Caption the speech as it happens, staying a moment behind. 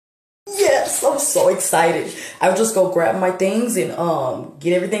I'm so excited. I'll just go grab my things and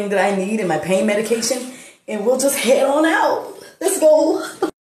get everything that I need and my pain medication, and we'll just head on out. Let's go.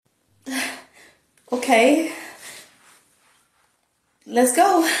 Okay. Let's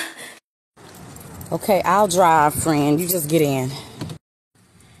go. Okay, I'll drive, friend. You just get in.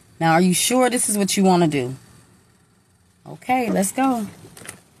 Now, are you sure this is what you want to do? Okay, let's go.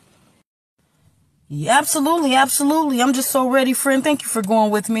 Yeah, absolutely, absolutely. I'm just so ready, friend. Thank you for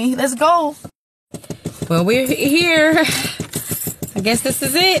going with me. Let's go. Well, we're here. I guess this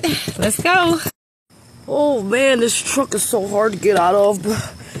is it. Let's go. Oh, man, this truck is so hard to get out of.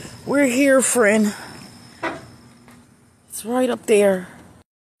 But we're here, friend. It's right up there.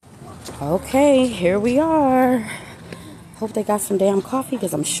 Okay, here we are. Hope they got some damn coffee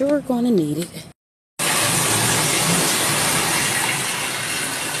because I'm sure going to need it.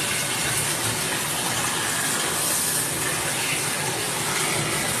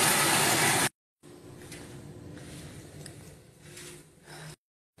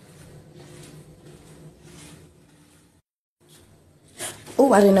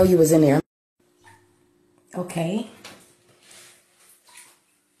 Oh, I didn't know you was in there. Okay.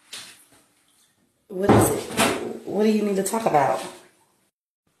 What is it? What do you need to talk about?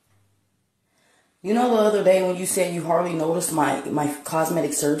 You know the other day when you said you hardly noticed my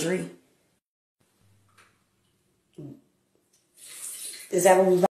cosmetic surgery? Is that what we